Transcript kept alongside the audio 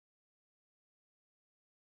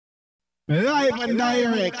Live and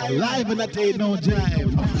direct, live and not ain't no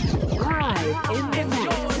jive. Live in the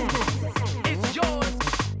mix. It's yours.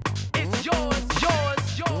 It's yours. Yours.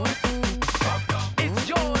 Yours. It's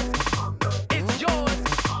yours. It's yours.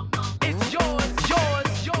 It's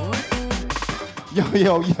yours. Yours.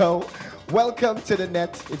 Yours. Yo. Welcome to the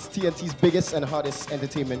net. It's TNT's biggest and hottest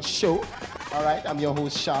entertainment show. All right, I'm your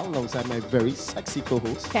host, Charles, alongside my very sexy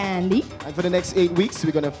co-host, Candy. And for the next 8 weeks,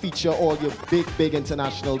 we're going to feature all your big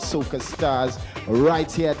international soca stars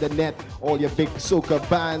right here at the net. All your big soca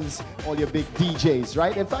bands, all your big DJs,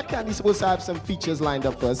 right? In fact, Candy's supposed to have some features lined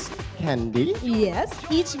up for us. Candy? Yes.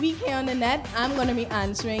 Each week here on the net, I'm going to be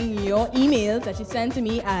answering your emails that you send to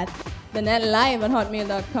me at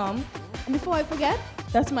thenetlive@hotmail.com. And before I forget,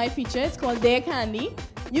 that's my feature. It's called Dear Candy.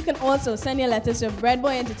 You can also send your letters to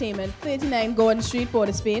Breadboy Entertainment, 39 Gordon Street, Port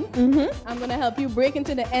of Spain. I'm going to help you break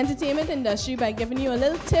into the entertainment industry by giving you a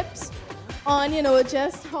little tips on,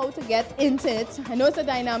 just how to get into it. I know it's a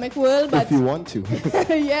dynamic world, but... If you want to.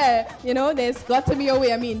 yeah, there's got to be a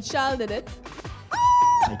way. I mean, Charles did it.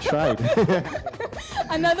 I tried.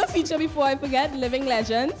 Another feature before I forget, Living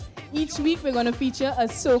Legends. Each week we're going to feature a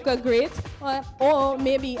soca great or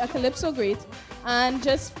maybe a calypso great and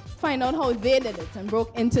just find out how they did it and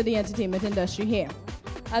broke into the entertainment industry here.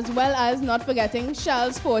 As well as not forgetting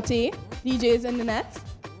Charles Forte, DJs in the net.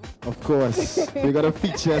 Of course. We're going to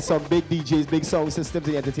feature some big DJs, big sound systems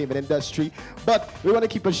in the entertainment industry. But we want to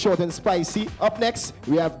keep it short and spicy. Up next,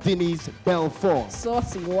 we have Denise Belfon.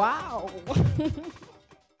 Saucy, wow.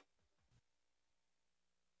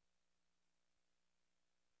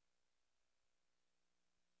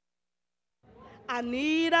 I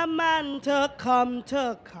need a man to come,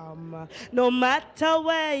 no matter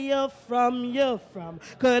where you're from.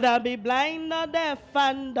 Could I be blind or deaf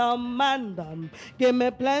and dumb? Give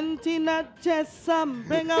me plenty, not just some.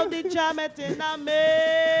 Bring out the jamet in a me.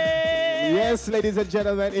 Yes, ladies and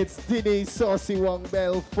gentlemen, it's Denise Saucy Wong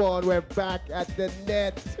Belfon. We're back at the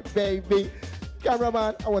net, baby.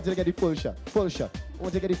 Cameraman, I want you to get the full shot. I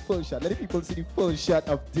want to get the full shot. Let the people see the full shot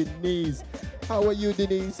of Denise. How are you,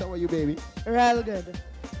 Denise? How are you, baby? Real good.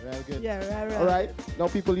 Real good. Yeah, real All right. Now,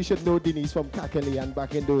 people, you should know Denise from Kakali and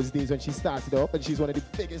back in those days when she started up, and she's one of the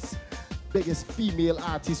biggest female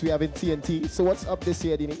artists we have in TNT. So what's up this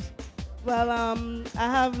year, Denise? Well, I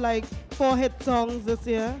have like 4 hit songs this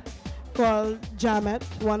year called Jamet.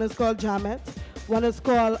 One is called Jamet. One is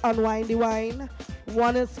called Unwind the Wine.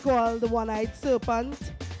 One is called The One-Eyed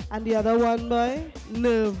Serpent. And the other one, boy,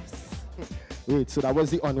 Nerves. Wait, so that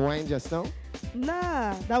was the Unwind just now?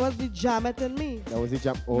 Nah, that was the Jamet and me. That was the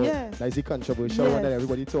jam. Oh, yeah. That is the controversial one that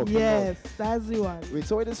everybody talking about. Yes, that's the one. Wait,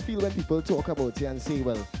 so how does it feel when people talk about you and say,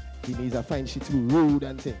 well, Denise, I find she too rude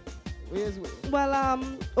and thing? Well,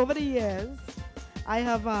 over the years, I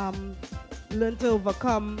have learned to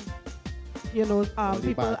overcome, people,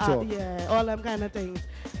 all them kind of things.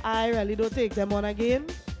 I really don't take them on again.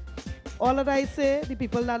 All that I say, the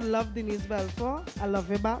people that love Denise Belfon, I love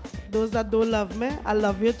you back. Those that don't love me, I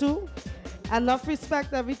love you too. Enough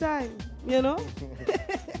respect every time,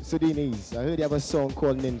 So Denise, I heard you have a song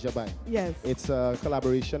called Ninja Bang. Yes. It's a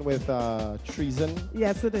collaboration with Treason.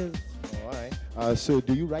 Yes, it is. All right. So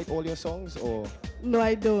do you write all your songs or? No,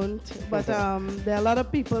 I don't. But there are a lot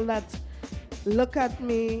of people that look at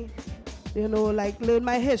me, like learn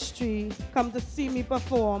my history, come to see me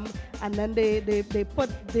perform, and then they put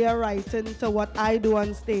their writing to what I do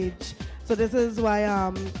on stage. So this is why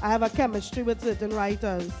I have a chemistry with certain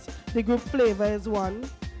writers. The group Flavor is one.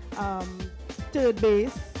 Third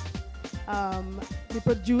Base. The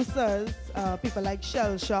producers, people like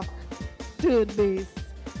Shell Shock, Third Base,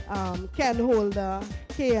 Ken Holder,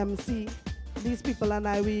 KMC. These people and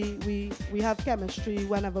I, we have chemistry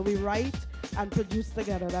whenever we write and produce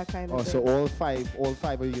together, that kind of thing. So all five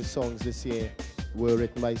of your songs this year were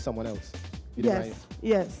written by someone else?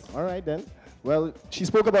 Yes. All right then. Well, she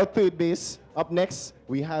spoke about Third Base. Up next,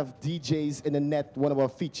 we have DJs in the net, one of our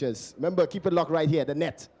features. Remember, keep it locked right here, the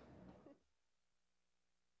net.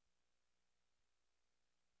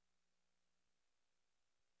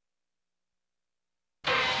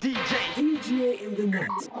 DJ in the net.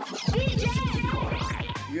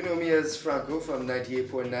 You know me as Franco from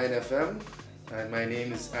 98.9 FM, and my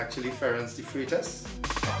name is actually Ferenc de Freitas.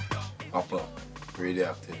 Upper,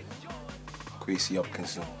 radioactive, Quasi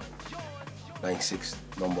Hopkinson, 96,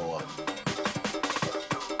 number 1.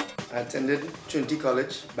 I attended Trinity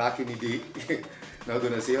College back in the day. Not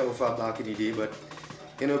gonna say how far back in the day, but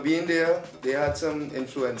being there, they had some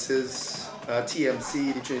influences.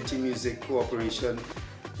 TMC, the Trinity Music Corporation.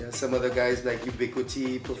 Some other guys like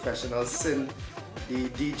Ubiquity, Professional Sin. the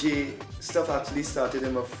DJ stuff actually started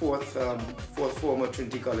in my fourth form at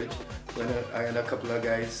Trinity College when I and a couple of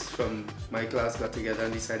guys from my class got together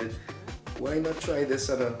and decided, why not try this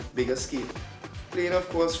on a bigger scale? Playing, of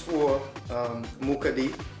course, for Mocha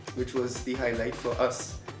Day, which was the highlight for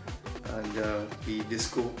us. And the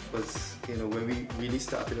disco was, where we really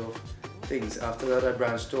started off things. After that, I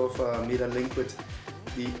branched off, made a link with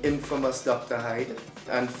the infamous Dr. Hyde.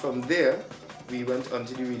 And from there, we went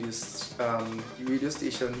onto the radio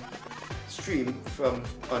station stream on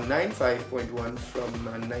 95.1 from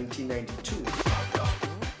 1992.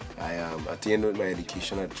 I attained my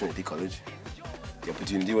education at Trinity College. The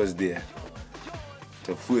opportunity was there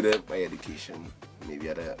to further my education, maybe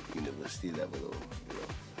at a university level,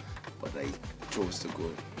 but I chose to go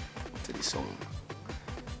to the sound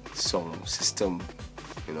system,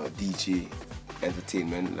 DJ,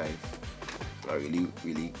 entertainment life. I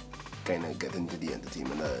really kind of get into the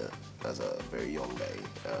entertainment as a very young guy,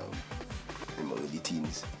 in my early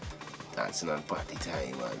teens, dancing on party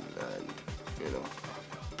time and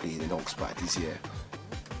playing in house parties here.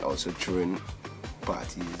 Also throwing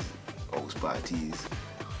parties, house parties,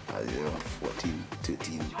 as 14,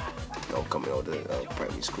 13, coming out of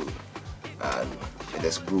primary school. And it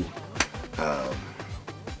just grew. But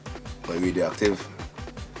Radioactive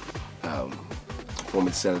formed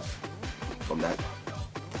itself from that,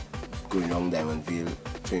 going around Diamondville,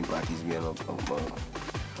 throwing parties, me and a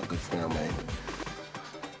good friend of mine.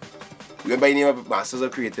 We went by the name of Masters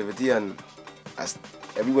of Creativity, and as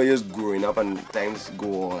everybody was growing up and times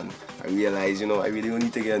go on, I realized, I really don't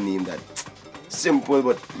need to get a name that simple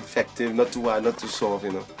but effective, not too hard, not too soft,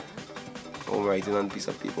 I'm writing on a piece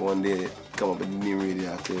of paper one day, come up with the name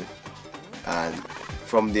Radioactive. And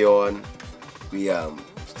from there on, we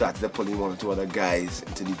started pulling one or two other guys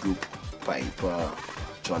into the group, Piper,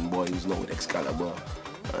 John Boy, who's now with Excalibur,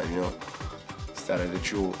 and started to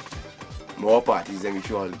throw more parties. Then we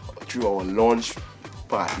threw our launch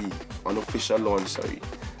party, unofficial launch, on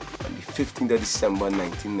the 15th of December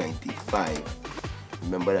 1995.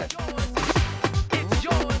 Remember that?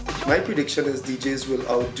 My prediction is DJs will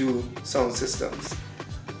outdo sound systems.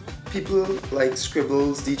 People like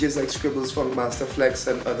Scribbles, DJs like Scribbles, Funkmaster Flex,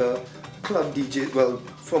 and other club DJs, well,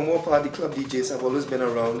 for more part, the club DJs have always been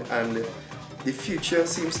around, and the future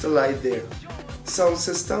seems to lie there. Sound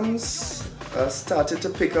systems started to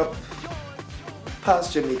pick up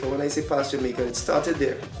past Jamaica. When I say past Jamaica, it started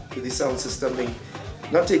there with the sound system thing.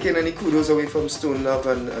 Not taking any kudos away from Stone Love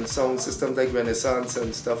and sound systems like Renaissance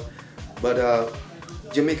and stuff, but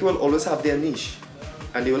Jamaica will always have their niche,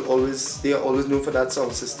 and they are always known for that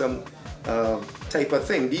sound system type of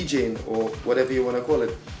thing, DJing or whatever you want to call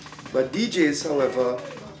it. But DJs, however,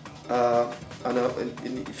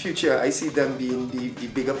 in the future, I see them being the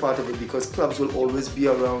bigger part of it, because clubs will always be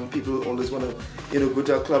around. People will always want to go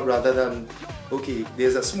to a club, rather than, okay,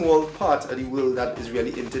 there's a small part of the world that is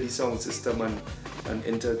really into the sound system and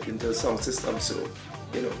into sound system. So,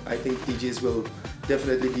 I think DJs will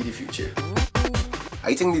definitely be the future.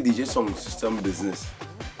 I think the DJ sound system business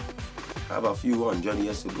have a few 100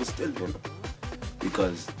 years to go still,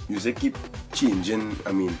 because music keep changing.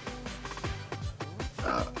 I mean,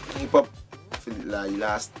 hip-hop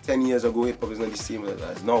last 10 years ago, hip-hop is not the same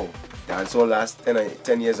as now. Dancehall last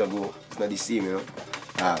 10 years ago, it's not the same,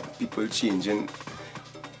 people changing.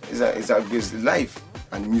 It's life,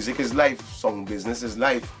 and music is life. Song business is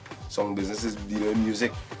life. Song business is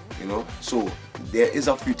music, So there is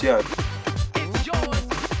a future.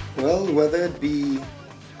 Well, whether it be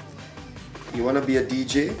you want to be a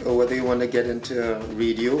DJ, or whether you want to get into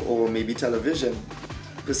radio or maybe television,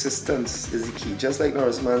 persistence is the key. Just like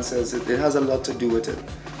Norris Man says, it has a lot to do with it.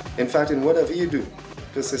 In fact, in whatever you do,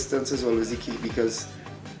 persistence is always the key, because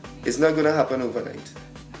it's not going to happen overnight.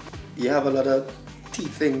 You have a lot of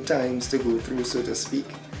teething times to go through, so to speak,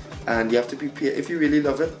 and you have to prepare. If you really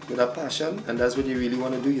love it with a passion, and that's what you really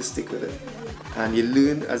want to do, you stick with it, and you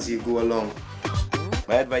learn as you go along.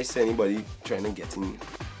 My advice to anybody trying to get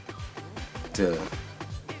into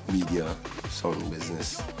media, sound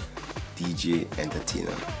business, DJ,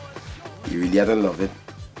 entertainer, you really have to love it,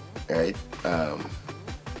 right?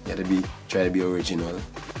 You have to try to be original.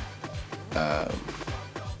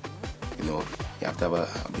 You have to have a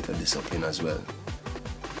bit of discipline as well,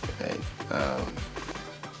 right?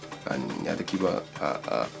 And you have to keep a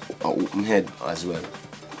open head as well.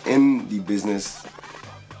 In the business,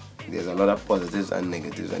 there's a lot of positives and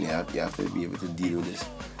negatives, and you have to be able to deal with this,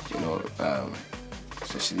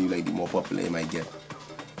 especially like the more popular you might get.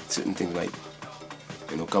 Certain things like,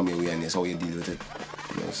 come your way, and that's how you deal with it.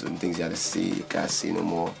 Certain things you have to say, you can't say no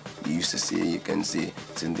more. You used to say, you can say.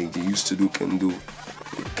 Certain things you used to do, can do.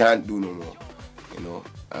 You can't do no more. you know.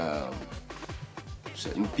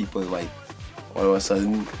 Certain people might all of a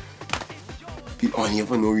sudden be on here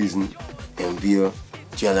for no reason, envy,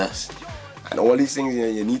 jealous, and all these things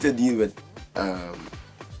you need to deal with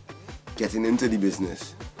getting into the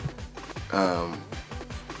business.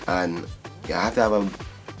 And you have to have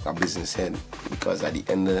a business head, because at the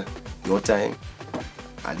end of your time,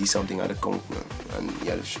 at least something at the count, man. And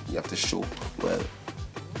you have to show, well,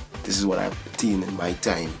 this is what I've seen in my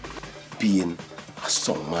time being a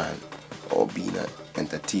songman, or being an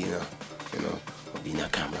entertainer, you know, or being a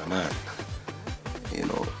cameraman, you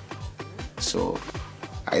know. So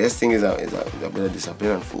I just think it's a bit of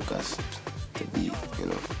discipline and focus to be, you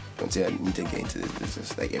know, don't say I need to get into this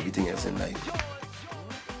business like everything else in life.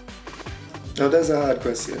 Now that's a hard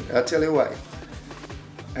question. I'll tell you why.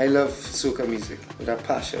 I love soca music with a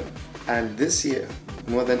passion, and this year,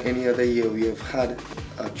 more than any other year, we have had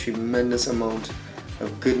a tremendous amount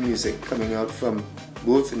of good music coming out from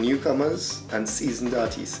both newcomers and seasoned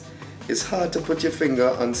artists. It's hard to put your finger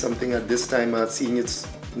on something at this time, seeing it's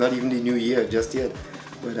not even the new year just yet,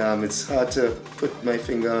 but it's hard to put my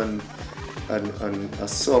finger on a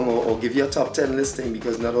song or give you a top 10 listing,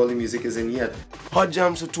 because not all the music is in yet. Hot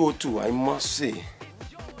Jams to 202, I must say,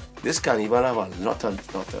 this carnival have a lot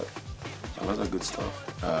of good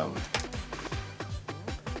stuff.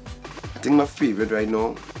 I think my favorite right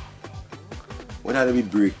now would have to be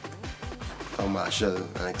Break, Marshall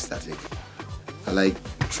and Ecstatic. I like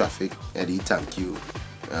Traffic, Eddie, Thank You.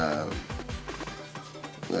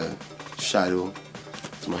 Shadow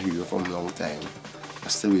is my hero from a long time. I'm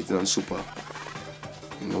still waiting on Super.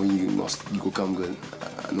 You know, you go come good.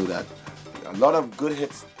 I know that. A lot of good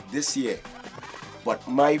hits this year, but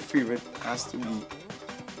my favorite has to be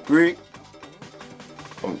Break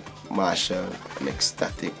from Marshall and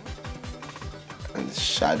Ecstatic and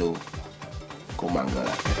Shadow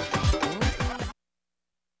Komangala.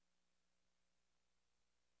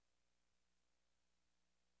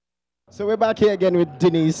 So we're back here again with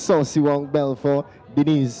Denise Saucy Wong Belfon.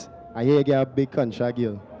 Denise, I hear you get a big contract,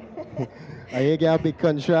 girl. I hear you get a big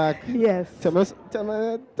contract. Yes. Tell me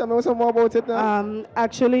some more about it now.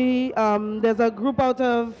 Actually, there's a group out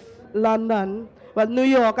of London, well, New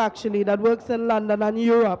York actually, that works in London and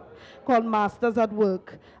Europe called Masters at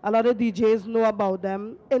Work. A lot of DJs know about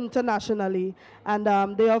them internationally, and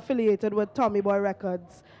they are affiliated with Tommy Boy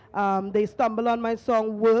Records. They stumbled on my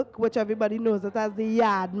song Work, which everybody knows it as the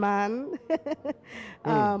Yard Man.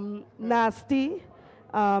 Nasty.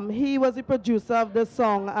 He was the producer of the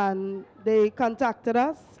song, and they contacted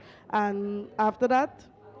us, and after that,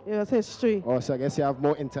 it was history. Oh, so I guess you have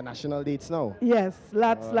more international dates now. Yes,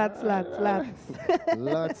 lots.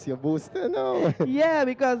 Lots, you're boosting now. Yeah,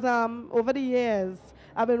 because over the years,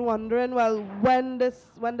 I've been wondering, well, when the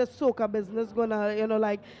soca business gonna, you know,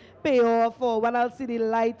 like pay off, or when I'll see the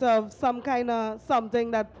light of some kind of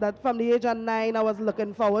something that from the age of 9 I was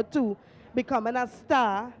looking forward to becoming a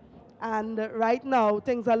star. And right now,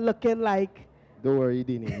 things are looking like... Don't worry,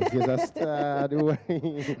 Denise. You're a star. Don't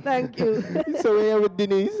worry. Thank you. So we're here with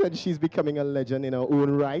Denise, and she's becoming a legend in her own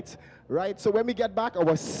right. Right, so when we get back,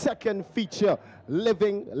 our second feature,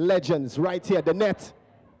 Living Legends, right here, the net.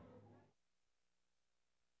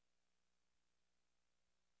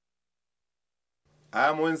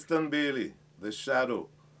 I'm Winston Bailey, the Shadow.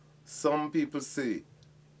 Some people say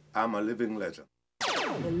I'm a living legend.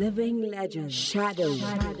 The living legend, Shadow.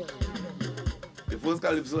 The first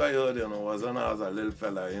calypso I heard, you know, was when I was a little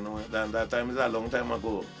fella, you know. That time is a long time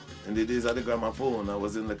ago. In the days of the gramophone, I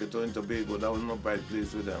was in like a Tobago. That was no bright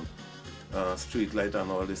place with them. Street light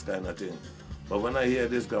and all this kind of thing. But when I hear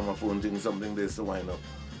this gramophone thing, something they used to wind up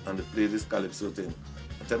and they play this calypso thing,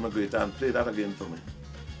 I tell my great aunt, play that again for me.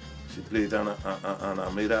 She played and I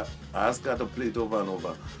made her, I asked her to play it over and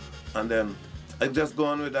over. And then I just go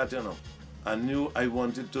on with that, you know. I knew I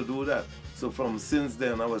wanted to do that. So since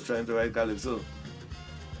then I was trying to write calypso.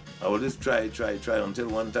 I would just try until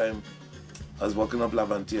one time I was walking up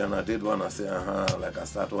Lavantie and I did one, I say, like I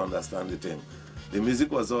start to understand the thing. The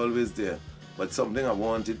music was always there, but something I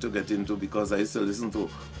wanted to get into because I used to listen to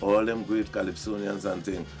all them great calypsonians and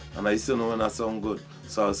things. And I used to know when I sung good,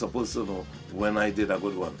 so I was supposed to know when I did a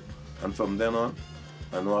good one. And from then on,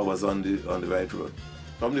 I know I was on the right road.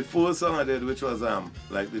 From the first song I did, which was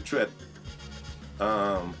like The Threat,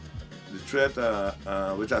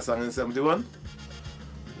 which I sang in 71,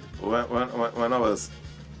 when I was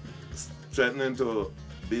threatening to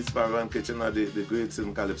beat Sparrow and Kitchener, the greats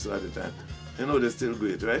in calypso at the time. You know, they're still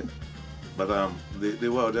great, right? But they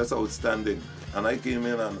were just outstanding. And I came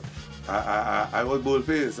in and I was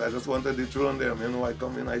bold-faced. I just wanted to dethrone them. You know, I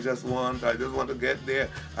come in, I just want to get there.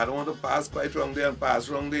 I don't want to pass quite wrong there and pass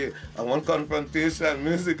wrong there. I want confrontation,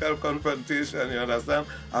 musical confrontation, you understand?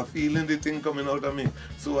 I'm feeling the thing coming out of me.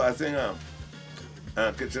 So I sing,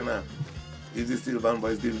 Kitchener, Easy Steel Band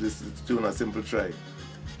Boys give this tune a simple try.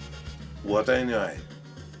 Water in your eye.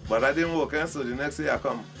 But I didn't work, so the next day I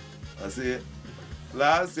come, I say,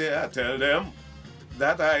 last year I tell them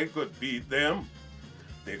that I could beat them.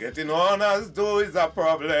 They getting on as though it's a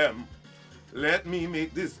problem. Let me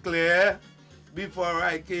make this clear. Before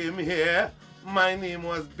I came here, my name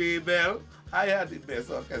was Babel. I had the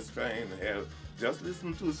best orchestra in hell. Just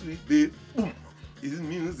listen to Sweet Babe. Boom. Is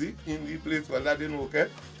music in the place. Well, that didn't work, eh?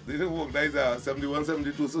 They didn't work. That is 71,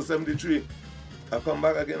 72, so 73. I come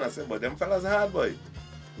back again, I say, but them fellas hard, boy.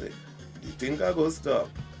 They think I go stop.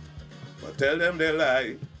 But tell them they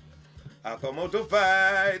lie. I come out to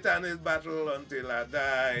fight and it's battle until I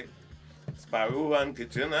die. Sparrow and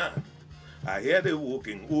Kitchener, I hear they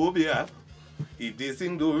walking Obia. If they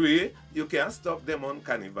sing the way, you can't stop them on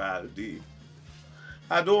Carnival Day.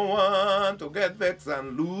 I don't want to get vexed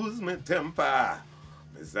and lose my temper.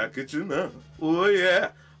 Mr. Kitchener, oh yeah,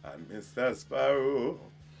 and Mr. Sparrow.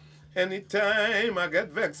 Anytime I get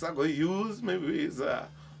vexed, I go use my razor.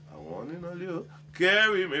 I want to know you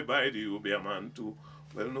carry me by the Obia man too.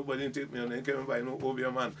 Well, nobody take me and they came by no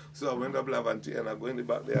Obia man. So I went up Lavante and I go in the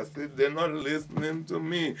back there. They're not listening to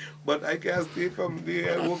me. But I can't stay from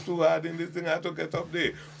there. I work too hard in this thing. I have to get up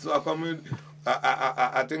there. So I come in,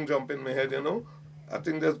 I think jump in my head, you know. I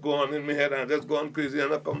think just go on in my head and just go on crazy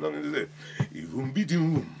and I come down and say,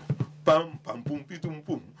 pam, pam, pum, pitum,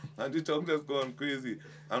 pum. And the tongue just go on crazy.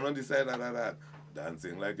 And on the side of that,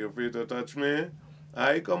 dancing like you're afraid to touch me.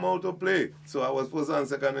 I come out to play. So I was first and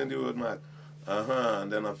second in the road, man.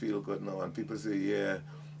 And then I feel good now. And people say, yeah,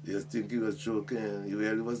 you just think he was joking. He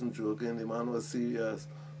really wasn't joking. The man was serious.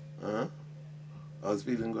 I was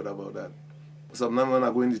feeling good about that. Sometimes when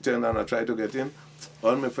I go in the tent and I try to get in,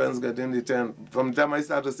 all my friends get in the tent. From the time I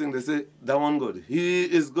start to sing, they say, that one good. He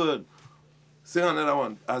is good. Sing another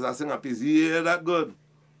one. As I sing a piece, yeah, that good.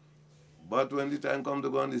 But when the time comes to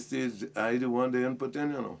go on the stage, I the one they ain't put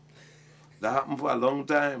in, you know. That happened for a long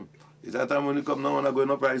time. It's that time when you come now, when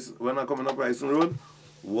I come in up Rising Road,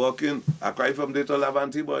 walking, I cry from there to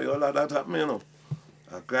Lavante, boy, all of that happened, you know.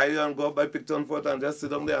 I cry and go up by Picton Fort and just sit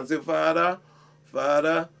down there and say, Father,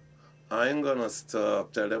 Father, I ain't gonna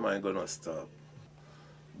stop. Tell them I ain't gonna stop.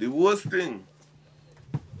 The worst thing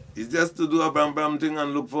is just to do a bam thing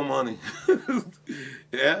and look for money.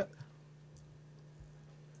 Yeah?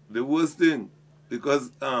 The worst thing, because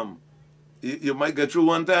you might get through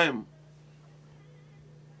one time.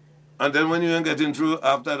 And then when you ain't getting through,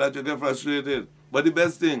 after that you get frustrated. But the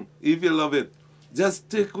best thing, if you love it, just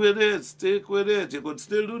stick with it, stick with it. You could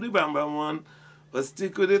still do the bam one, but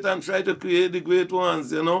stick with it and try to create the great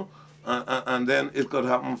ones, you know? And then it could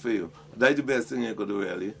happen for you. That's the best thing you could do,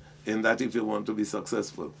 really, in that if you want to be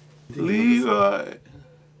successful. Leroy,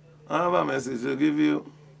 I have a message to give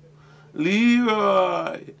you.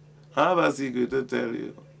 Leroy, I have a secret to tell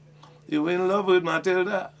you. You in love with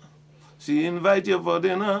Matilda. She invite you for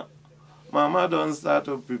dinner. Mama don't start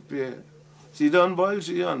to prepare. She done boil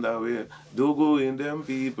she underwear. Don't go in them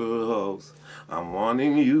people's house. I'm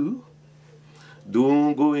warning you.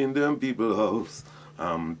 Don't go in them people's house.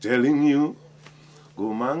 I'm telling you. Go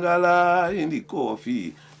mangala in the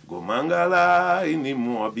coffee. Go mangala in the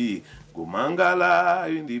mobi. Go mangala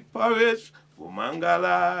in the porridge. Go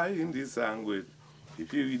mangala in the sandwich.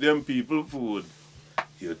 If you eat them people food,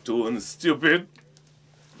 you turn stupid.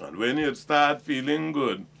 And when you start feeling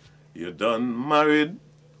good, you're done married.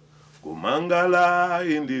 Go mangala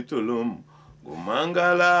in the tulum. Go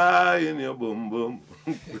mangala in your boom boom.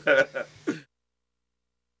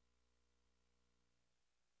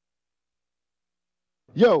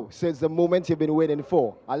 Yo, since the moment you've been waiting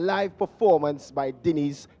for, a live performance by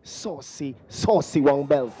Denise Saucy Wong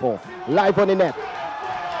Belfon, live on the net.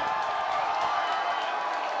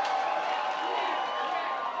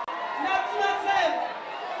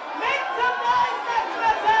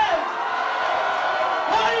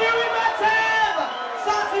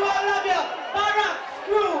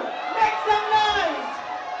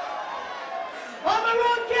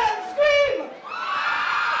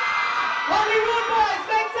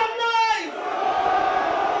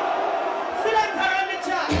 Selector on the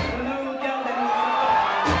chat.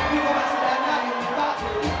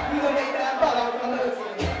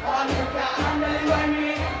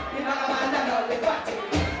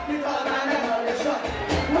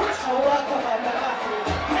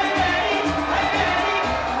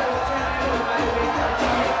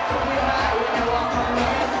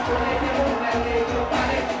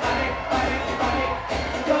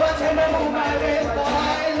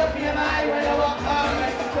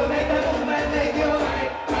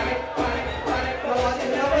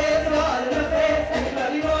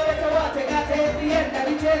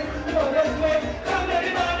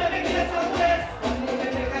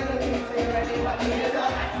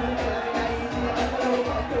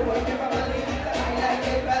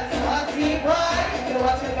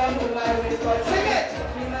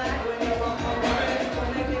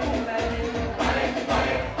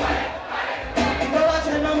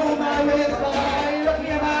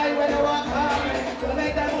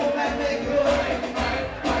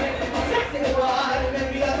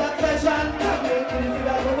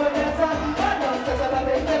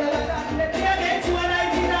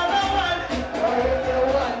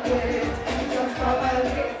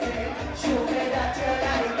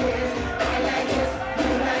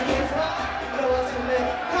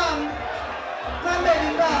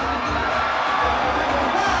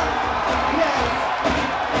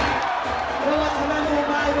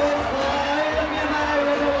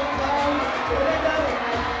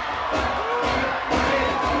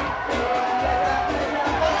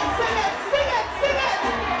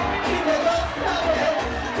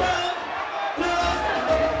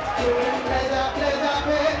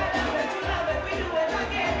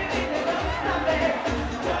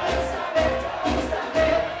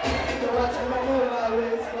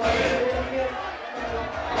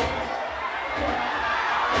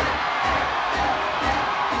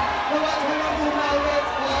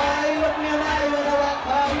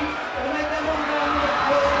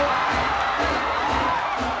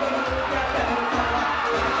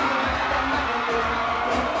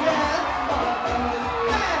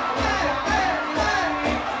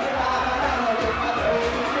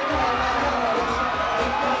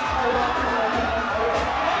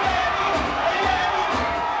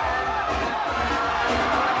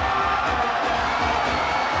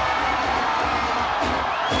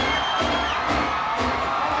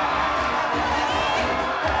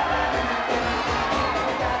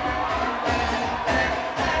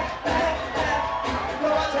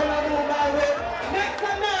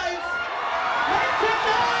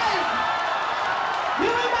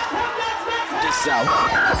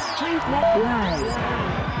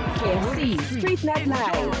 Street Net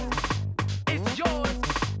Live. It's yours.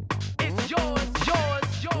 It's yours.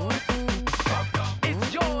 Yours. Yours.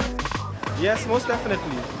 It's yours. Yes, most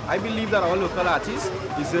definitely. I believe that our local artists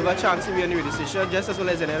deserve a chance to be on the radio station just as well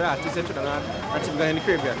as any other artists in Trinidad and Tobago in the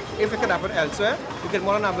Caribbean. If it can happen elsewhere, it can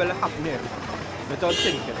more than well happen here without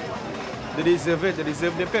thinking. They deserve it. They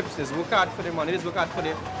deserve the pips. They work hard for the money. They work hard for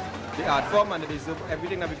the art form, and they deserve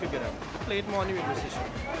everything that we could get them. Play it more on the radio station.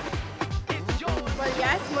 Well,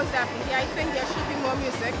 yes, most definitely. I think there should be more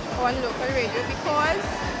music on local radio because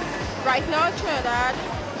right now Trinidad,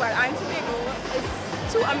 well, and Tobago is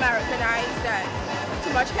too Americanized and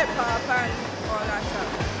too much hip hop and all that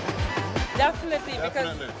stuff. Definitely,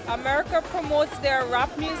 because America promotes their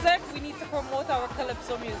rap music. We need to promote our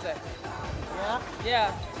calypso music. Yeah?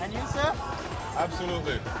 Yeah. And you, sir?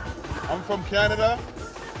 Absolutely. I'm from Canada,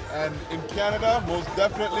 and in Canada, most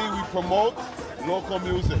definitely we promote local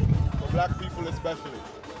music, for black people especially.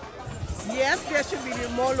 Yes, there should be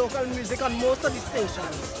more local music on most of the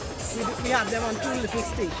stations. We have them on 2 little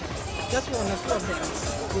stations. Just 1 or 2 of them.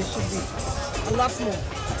 There should be a lot more.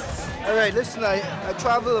 All right, listen, I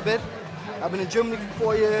travel a bit. I've been in Germany for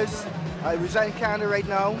 4 years. I reside in Canada right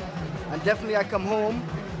now. And definitely I come home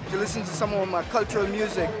to listen to some of my cultural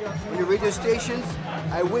music on the radio stations.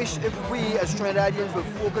 I wish if we as Trinidadians would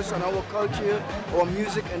focus on our culture, our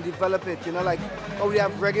music, and develop it. You know, like how we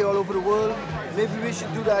have reggae all over the world. Maybe we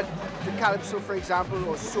should do that to calypso, for example,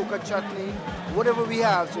 or soca chutney, whatever we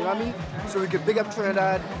have, so you know what I mean? So we can big up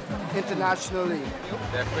Trinidad internationally.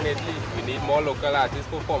 Definitely, we need more local artists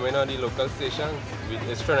performing on the local stations.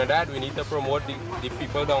 It's Trinidad, we need to promote the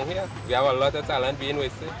people down here. We have a lot of talent being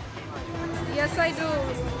wasted. Yes, I do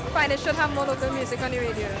find it should have more local music on the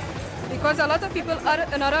radio. Because a lot of people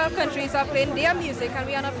in other countries are playing their music and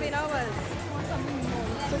we are not playing ours.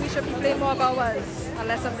 So we should be playing more of ours and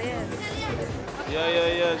less of theirs.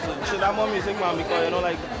 Yeah. So should have more music, man, because, you know,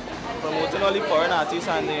 like, promoting all the foreign artists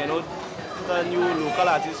and, you know, the new local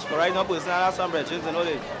artists. For right now, personally, I have some brethren, you know,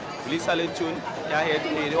 they release a little tune. Yeah, here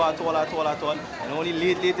today, they want all. And only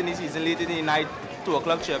late in the season, late in the night, 2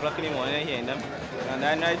 o'clock, 3 o'clock in the morning, they're hearing them. And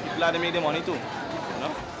that night, people are to make the money too, you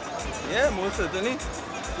know? Yeah, most certainly.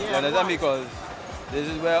 You understand? Because this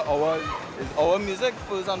is where our music,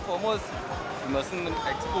 first and foremost. We mustn't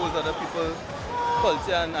expose other people's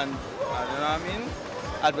culture and you know what I mean?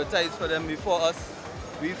 Advertise for them before us.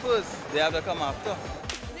 We first, they have to come after.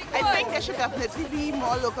 I think there should definitely be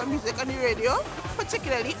more local music on the radio,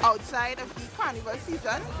 particularly outside of the carnival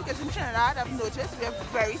season, because in Trinidad, I've noticed we are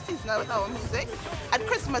very seasonal with our music. At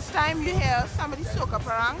Christmas time, you hear some of the soca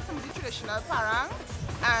parang, some of the traditional parang,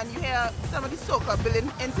 and you hear some of the soca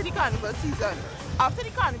building into the carnival season. After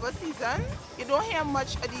the carnival season, you don't hear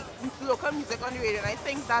much of the local music on the radio, and I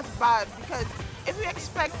think that's bad, because if we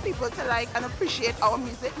expect people to like and appreciate our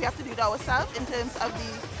music, we have to do it ourselves in terms of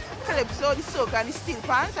the calypso, the soca, and the steel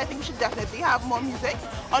pans. I think we should definitely have more music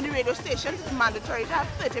on the radio stations. It's mandatory to have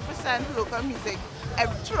 30% local music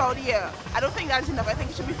throughout the year. I don't think that's enough. I think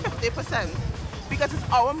it should be 50%, because it's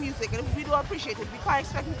our music, and if we don't appreciate it, we can't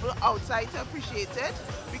expect people outside to appreciate it.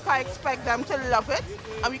 We can't expect them to love it,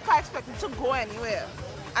 and we can't expect it to go anywhere.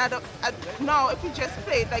 And now, if we just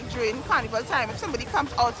play it like during carnival time, if somebody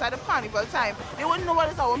comes outside of carnival time, they wouldn't know what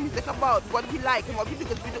is our music about, what we like and what we do,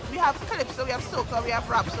 because we have calypso, we have soca, we have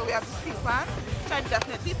rap, so we have the steel pan. So I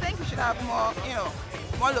definitely think we should have more, you know,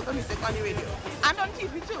 more local music on the radio. And on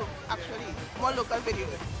TV too, actually, more local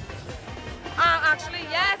videos. Actually,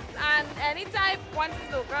 yes, and anytime, once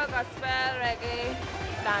it's local, gospel, reggae,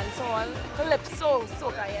 dancehall, calypso,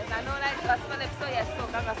 soca, yes. I know like gospel, calypso, yes,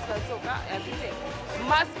 soca, gospel, soca, everything.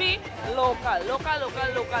 Must be local.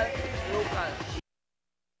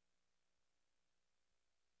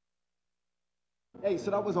 Hey,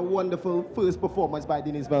 so that was a wonderful first performance by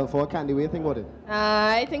Denise Belfon. Candy, what do you think about it?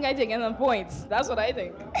 I think I taken some points. That's what I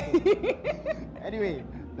think. Anyway,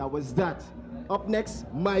 that was that. Up next,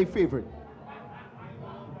 my favorite.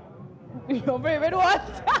 Your favorite what?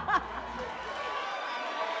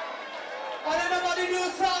 Want everybody do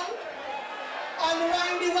a song?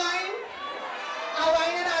 Unwind the wine. I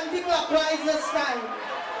wine it anti-clockwise this time.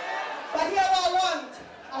 But here I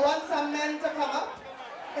want some men to come up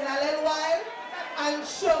in a little while and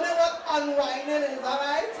show me what unwinding is,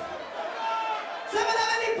 alright? Some of them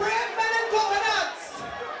any brave men and coconuts.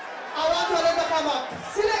 I want all of them to come up.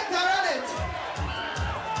 Select run it.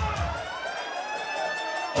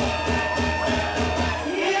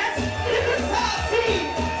 Yes, this is saucy.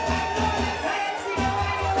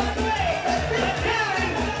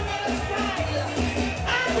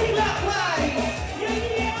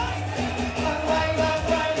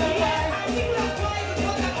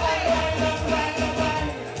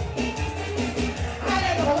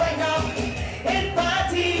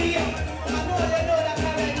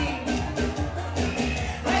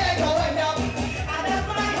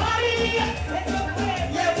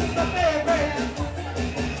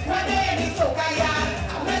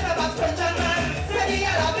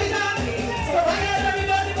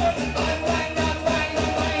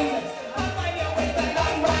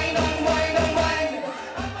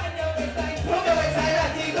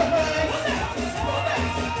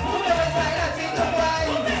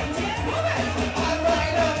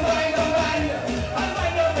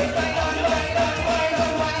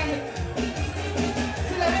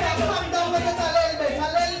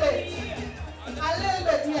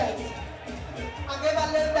 Yes. And give a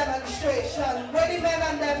little demonstration. Where the men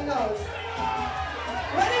and them now?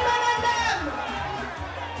 Where the men and them?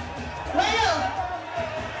 Where you?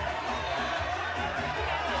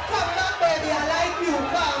 Come back, baby. I like you.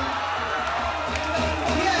 Come.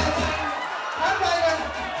 Yes. I'm going to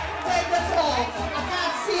take this off. I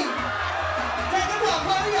can't see. Take it off.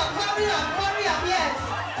 Hurry up, hurry up, hurry up. Yes.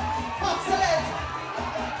 Hustle it.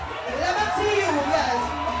 Let me see you. Yes.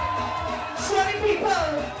 Show the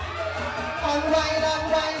people. Unwind,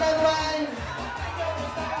 unwind, unwind.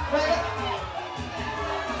 Right.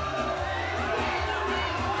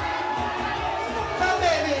 Come,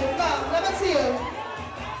 baby. Come. Let me see you.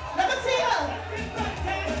 Let me see you.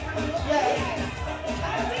 Yes.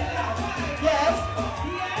 Yes.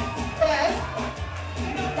 Yes.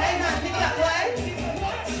 That is not picking up, right?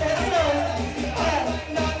 That's so.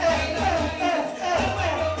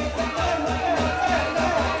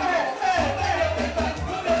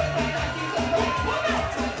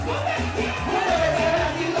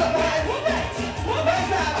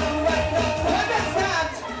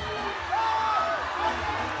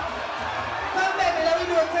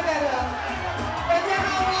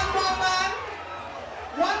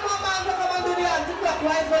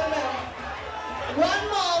 One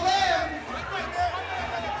more, where?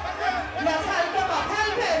 Yes, help him up,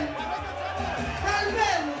 help him. Help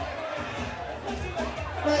him.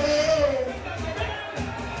 Hey.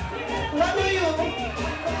 What do you?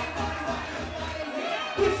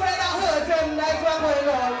 He's afraid I hurt him, that's what's going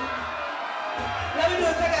on. Let me do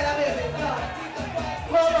it together, baby.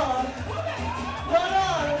 Hold on. Hold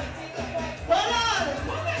on. Hold on.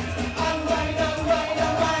 Unwind, unwind,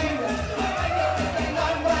 unwind.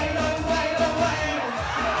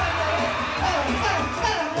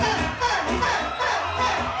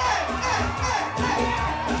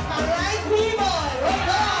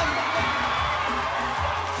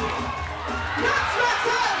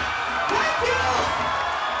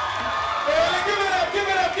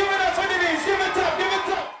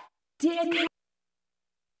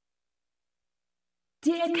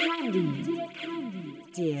 Dear Candy, dear Candy,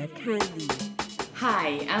 dear Candy.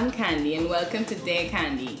 Hi, I'm Candy and welcome to Dear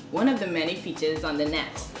Candy, one of the many features on the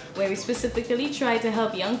net, where we specifically try to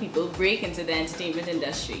help young people break into the entertainment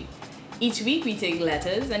industry. Each week we take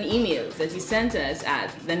letters and emails that you send to us at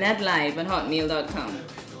thenetlive@hotmail.com,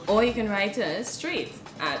 or you can write to us straight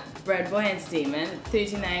at Breadboy Entertainment,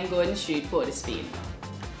 39 Gordon Street, Port of Spain.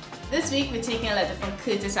 This week we're taking a letter from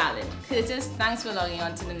Curtis Allen. Curtis, thanks for logging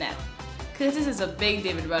on to the net. Curtis is a big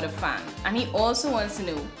David Rudder fan, and he also wants to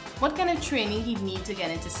know what kind of training he'd need to get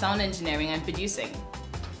into sound engineering and producing.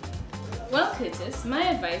 Well, Curtis, my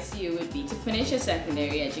advice to you would be to finish your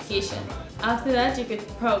secondary education. After that, you could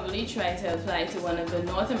probably try to apply to one of the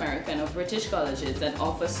North American or British colleges that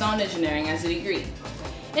offer sound engineering as a degree.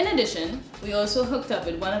 In addition, we also hooked up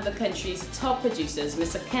with one of the country's top producers,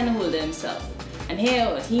 Mr. Ken Holder himself, and hear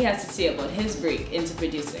what he has to say about his break into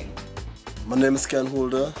producing. My name is Ken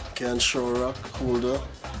Holder, Ken Showrock Holder,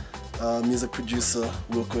 music producer,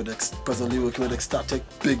 presently working with Ecstatic,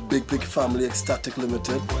 big family, Ecstatic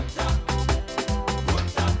Limited.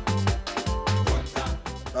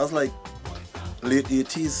 That was like late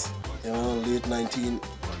 80s, you know, late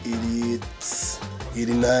 1988s,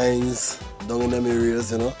 89s, down in them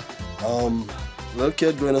areas, you know. Little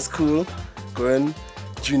kid going to school, going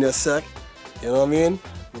junior sec, you know what I mean?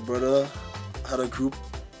 My brother had a group.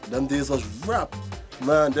 Them days was rap,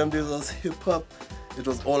 man. Them days was hip hop. It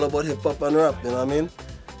was all about hip hop and rap, you know what I mean?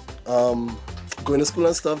 Going to school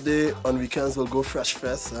and stuff, they on weekends will go Fresh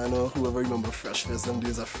Fest. I know whoever remember Fresh Fest, them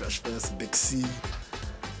days are Fresh Fest, Big C,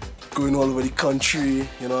 going all over the country,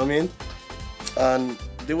 you know what I mean? And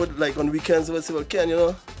they would, like, on weekends, they would say, well, Ken, you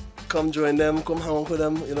know, come join them, come hang out with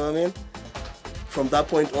them, you know what I mean? From that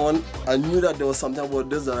point on, I knew that there was something about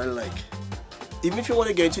this that I like. Even if you want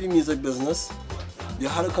to get into the music business, you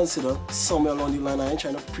had to consider somewhere along the line, I ain't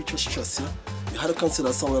trying to preach or stress you, you had to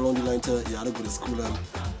consider somewhere along the line you had to go to school and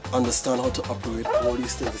understand how to operate all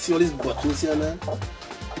these things. You see all these buttons here, man?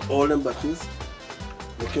 All them buttons,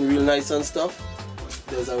 looking real nice and stuff.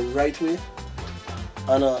 There's a right way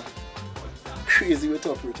and a crazy way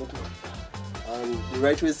to operate it. And the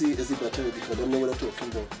right way is the better way because they know what they're talking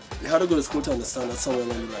about. You had to go to school to understand that somewhere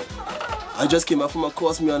along the line. I just came out from a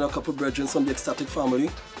course, me and a couple of brethren from the Ecstatic family.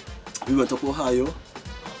 We went up Ohio,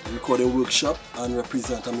 recording workshop and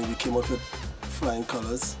represent. I mean, we came out with flying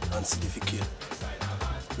colors and certificate.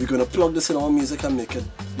 We're gonna plug this in our music and make it,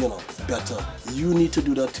 you know, better. You need to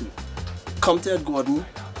do that too. Come to Ed Gordon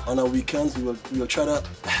on our weekends. We will try to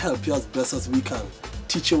help you as best as we can.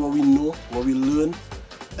 Teach you what we know, what we learn,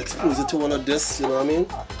 expose you to all of this, you know what I mean?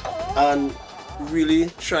 And really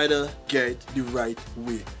try to get it the right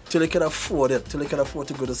way. Till you can afford it, till you can afford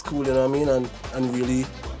to go to school, you know what I mean? And really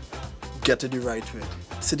get it the right way.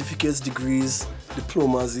 Certificates, degrees,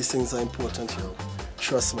 diplomas, these things are important, yo.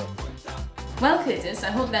 Trust me. Well, Curtis,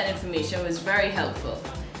 I hope that information was very helpful.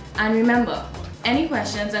 And remember, any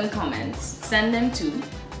questions and comments, send them to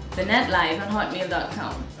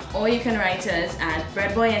thenetlive@hotmail.com, or you can write us at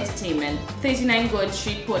Breadboy Entertainment, 39 Good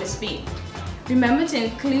Street, Port of Spain. Remember to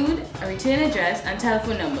include a return address and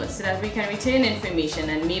telephone number so that we can return information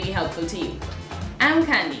and may be helpful to you. I'm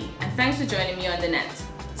Candy, and thanks for joining me on the net.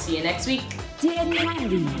 See you next week. Dear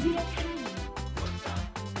Candy.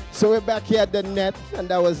 So we're back here at the net, and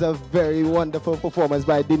that was a very wonderful performance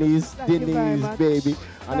by Denise. Thank you very Denise, much. baby.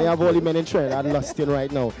 And they Thank have all the you. men in Trinidad lost in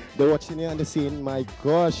right now. They're watching you and they're saying, my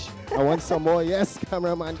gosh, I want some more. Yes,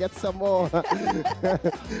 cameraman, get some more.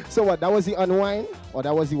 So what, that was the unwind, or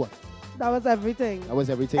that was the what? That was everything. That was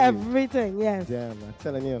everything. Everything, yes. Damn, I'm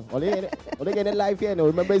telling you. Only getting it live here now.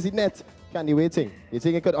 Remember, it's the net. Candy waiting. You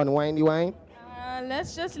think you could unwind the wine?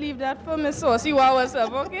 Let's just leave that for Miss Saucy Wow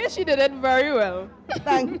herself, okay? She did it very well.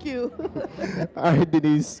 Thank you. All right,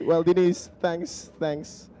 Denise. Well, Denise, thanks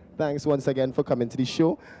once again for coming to the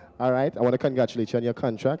show. All right, I want to congratulate you on your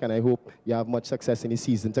contract, and I hope you have much success in the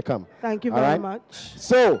season to come. Thank you All very right? much.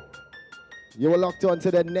 So, you were locked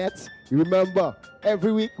onto the net. Remember,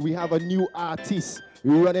 every week we have a new artist.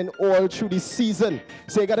 We're running all through the season.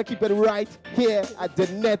 So you got to keep it right here at the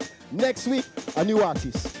net. Next week, a new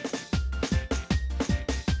artist.